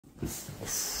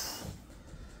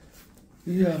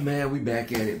Yeah, man, we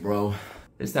back at it, bro.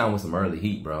 This time with some early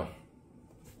heat, bro.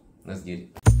 Let's get it.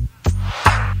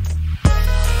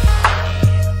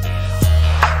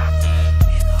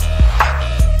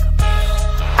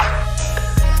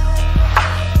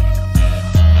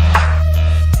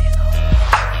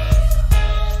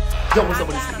 Yo, what's up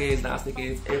with the stickers,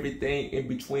 non-stickers, everything in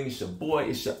between? It's your boy,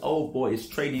 it's your old boy, it's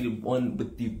Trey, the one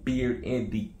with the beard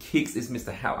and the kicks. It's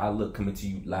Mr. How I Look coming to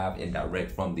you live and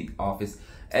direct from the office.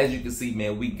 As you can see,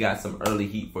 man, we got some early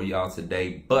heat for y'all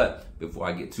today. But before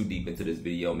I get too deep into this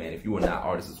video, man, if you are not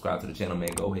already subscribed to the channel,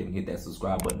 man, go ahead and hit that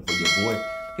subscribe button for your boy.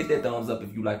 Hit that thumbs up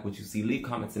if you like what you see. Leave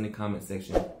comments in the comment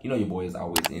section. You know your boy is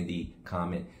always in the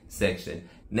comment section.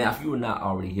 Now, if you are not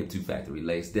already hip to Factory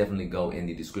Lace, definitely go in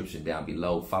the description down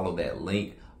below. Follow that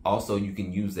link. Also, you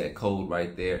can use that code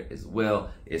right there as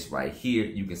well. It's right here.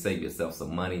 You can save yourself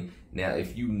some money. Now,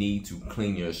 if you need to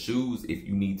clean your shoes, if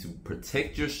you need to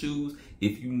protect your shoes,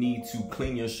 if you need to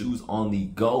clean your shoes on the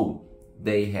go,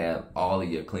 they have all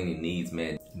of your cleaning needs,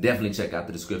 man. Definitely check out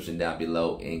the description down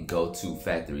below and go to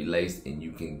Factory Lace and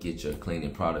you can get your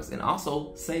cleaning products and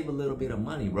also save a little bit of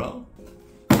money, bro.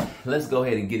 Let's go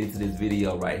ahead and get into this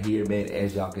video right here, man.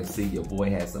 As y'all can see, your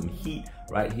boy has some heat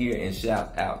right here, and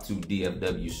shout out to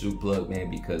DFW SHOEPLUG,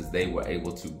 man, because they were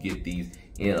able to get these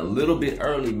in a little bit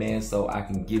early, man, so I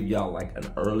can give y'all like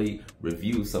an early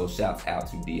review. So shouts out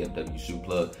to DFW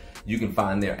SHOEPLUG. You can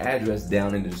find their address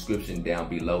down in the description down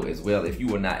below as well. If you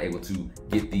were not able to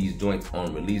get these joints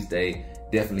on release day,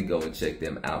 definitely go and check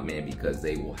them out, man, because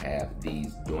they will have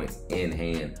these joints in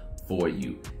hand for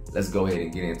you. Let's go ahead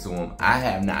and get into them. I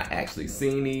have not actually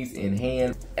seen these in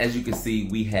hand. As you can see,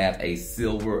 we have a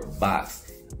silver box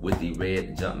with the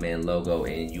red Jumpman logo,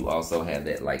 and you also have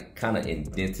that like kind of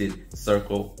indented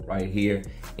circle right here.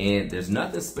 And there's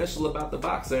nothing special about the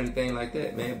box or anything like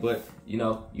that, man, but you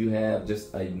know, you have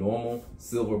just a normal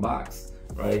silver box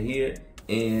right here,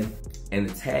 and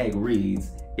the tag reads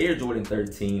Air Jordan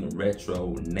 13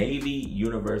 Retro Navy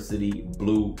University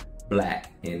Blue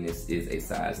Black, and this is a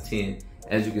size 10.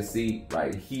 As you can see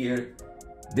right here,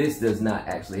 this does not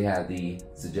actually have the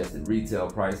suggested retail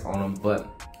price on them, but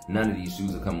none of these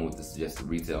shoes are coming with the suggested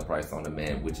retail price on them,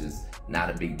 man, which is not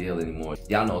a big deal anymore.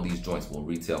 Y'all know these joints will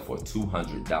retail for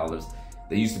 $200.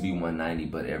 They used to be $190,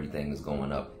 but everything is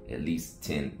going up at least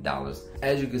 $10.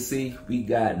 As you can see, we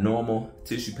got normal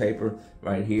tissue paper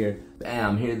right here.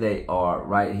 Bam, here they are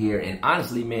right here. And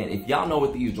honestly, man, if y'all know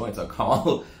what these joints are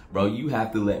called, bro, you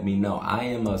have to let me know. I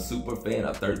am a super fan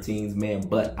of 13s, man,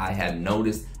 but I have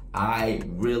noticed I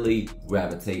really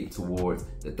gravitate towards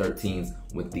the 13s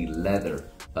with the leather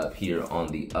up here on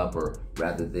the upper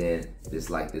rather than this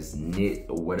like this knit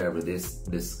or whatever.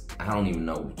 This I don't even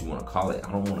know what you want to call it.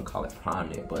 I don't want to call it prime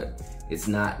knit, but it's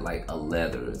not like a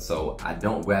leather. So I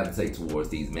don't gravitate towards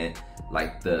these, man.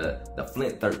 Like the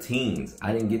Flint 13s,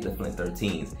 I didn't get the Flint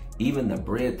 13s. Even the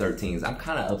bread 13s, I'm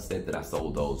kind of upset that I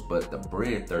sold those, but the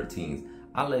bread 13s,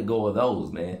 I let go of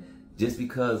those, man, just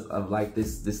because of like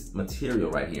this material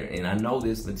right here. And I know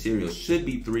this material should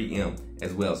be 3M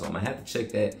as well, so I'm gonna have to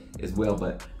check that as well.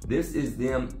 But this is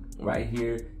them right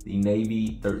here, the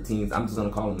Navy 13s. I'm just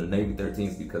gonna call them the Navy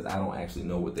 13s because I don't actually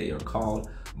know what they are called.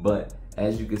 But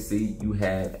as you can see, you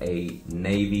have a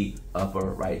navy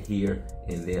upper right here,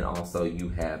 and then also you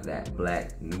have that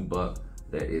black nubuck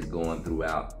that is going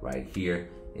throughout right here.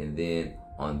 And then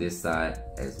on this side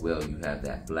as well, you have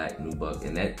that black nubuck,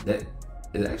 and that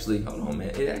it actually, hold on, man,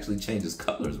 it actually changes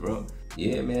colors, bro.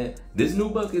 Yeah, man, this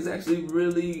nubuck is actually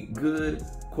really good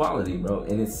quality, bro,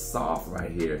 and it's soft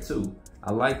right here too.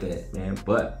 I like that, man.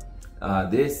 But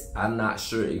this, I'm not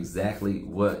sure exactly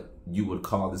what you would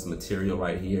call this material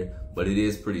right here, but it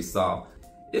is pretty soft.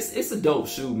 It's a dope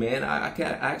shoe, man. I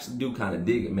actually do kind of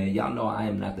dig it, man. Y'all know I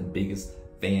am not the biggest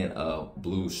fan of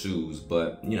blue shoes,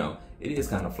 but you know, it is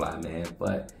kind of fly, man.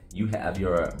 But you have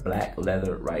your black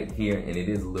leather right here, and it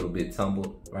is a little bit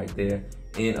tumbled right there.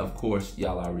 And of course,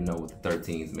 y'all already know with the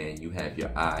 13s, man, you have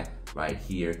your eye right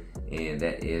here, and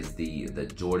that is the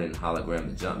Jordan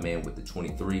hologram, the Jumpman with the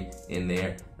 23 in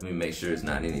there. Let me make sure it's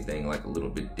not anything like a little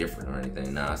bit different or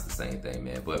anything. Nah, it's the same thing,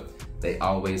 man. But they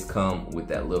always come with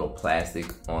that little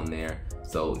plastic on there,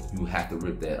 so you have to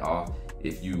rip that off.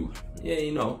 If you, yeah,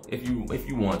 you know, if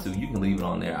you want to, you can leave it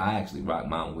on there. I actually rock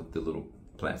mine with the little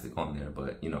plastic on there,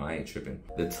 but you know, I ain't tripping.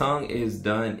 The tongue is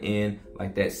done in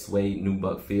like that suede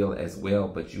nubuck feel as well,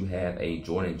 but you have a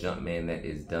Jordan Jumpman that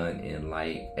is done in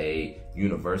like a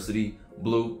university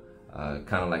blue,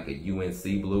 kind of like a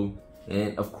UNC blue.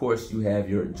 And of course, you have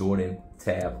your Jordan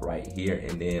tab right here,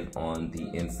 and then on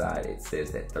the inside it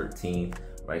says that 13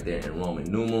 right there in Roman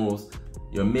numerals.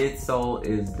 Your midsole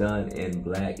is done in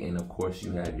black, and of course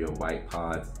you have your white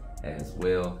pods as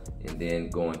well. And then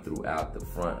going throughout the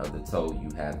front of the toe,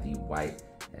 you have the white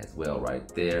as well right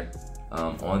there.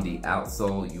 On the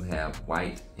outsole, you have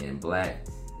white and black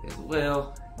as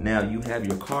well. Now you have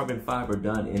your carbon fiber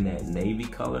done in that navy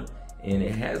color, and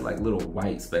it has like little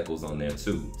white speckles on there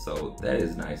too. So that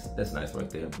is nice. That's nice right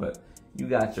there. But you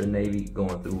got your navy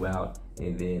going throughout,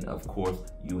 and then of course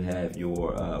you have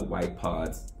your white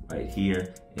pods right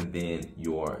here, and then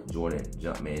your Jordan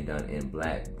Jumpman done in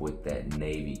black with that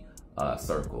navy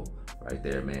circle right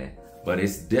there, man. But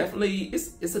it's definitely,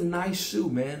 it's a nice shoe,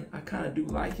 man. I kind of do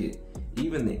like it.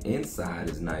 Even the inside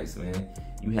is nice, man.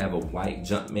 You have a white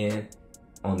Jumpman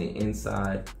on the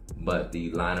inside, but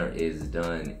the liner is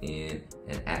done in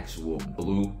an actual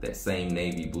blue, that same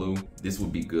navy blue. This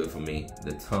would be good for me.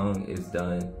 The tongue is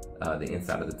done, the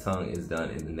inside of the tongue is done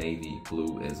in the navy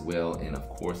blue as well. And of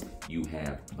course, you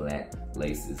have black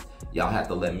laces. Y'all have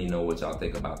to let me know what y'all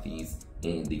think about these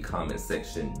in the comment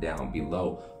section down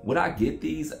below. Would I get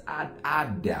these? I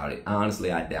doubt it.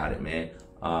 Honestly, I doubt it, man.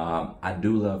 I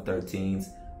do love 13s.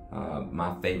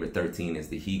 My favorite 13 is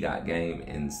the He Got Game,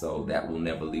 and so that will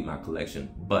never leave my collection.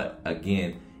 But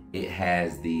again, it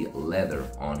has the leather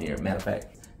on here. Matter of fact,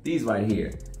 these right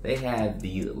here, they have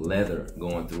the leather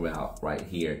going throughout right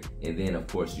here. And then of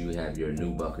course you have your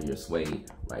nubuck or your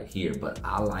suede right here. But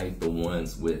I like the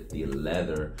ones with the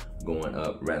leather going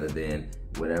up rather than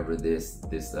whatever this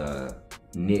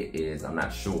knit is. I'm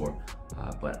not sure,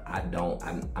 but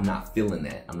I'm not feeling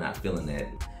that. I'm not feeling that.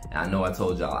 And I know I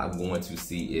told y'all I'm going to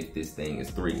see if this thing is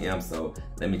 3M, so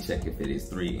let me check if it is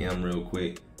 3M real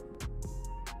quick.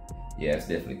 Yeah, it's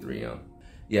definitely 3M.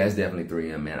 Yeah, it's definitely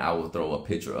 3M, man. I will throw a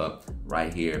picture up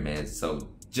right here, man. So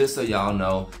just so y'all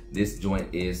know, this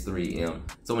joint is 3M.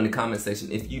 So in the comment section,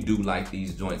 if you do like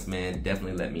these joints, man,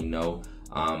 definitely let me know.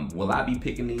 Will I be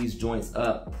picking these joints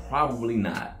up? Probably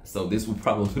not. So this will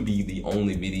probably be the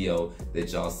only video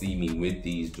that y'all see me with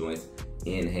these joints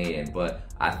in hand. But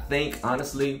I think,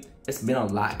 honestly, it's been a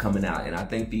lot coming out, and I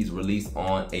think these release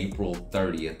on April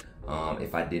 30th.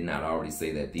 If I did not already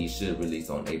say that, these should release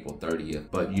on April 30th.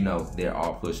 But you know, there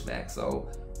are pushbacks, so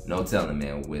no telling,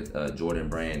 man. With Jordan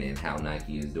Brand and how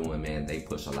Nike is doing, man, they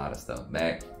push a lot of stuff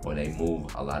back, or they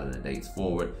move a lot of the dates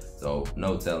forward. So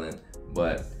no telling.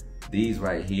 But these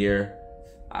right here,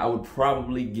 I would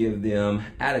probably give them,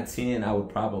 out of 10, I would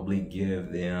probably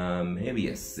give them maybe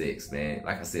a 6, man.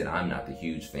 Like I said, I'm not the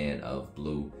huge fan of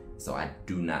blue, so I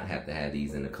do not have to have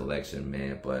these in the collection,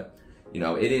 man. But, you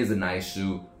know, it is a nice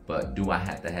shoe, but do I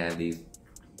have to have these?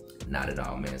 Not at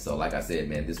all, man. So like I said,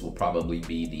 man, this will probably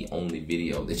be the only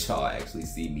video that y'all actually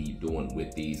see me doing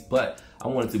with these. But I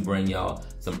wanted to bring y'all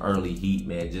some early heat,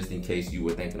 man, just in case you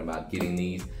were thinking about getting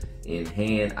these in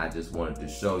hand. I just wanted to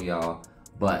show y'all.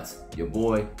 But your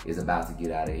boy is about to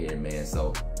get out of here, man.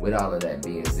 So with all of that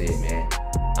being said, man,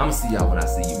 I'm gonna see y'all when I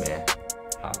see you, man.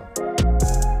 Holla.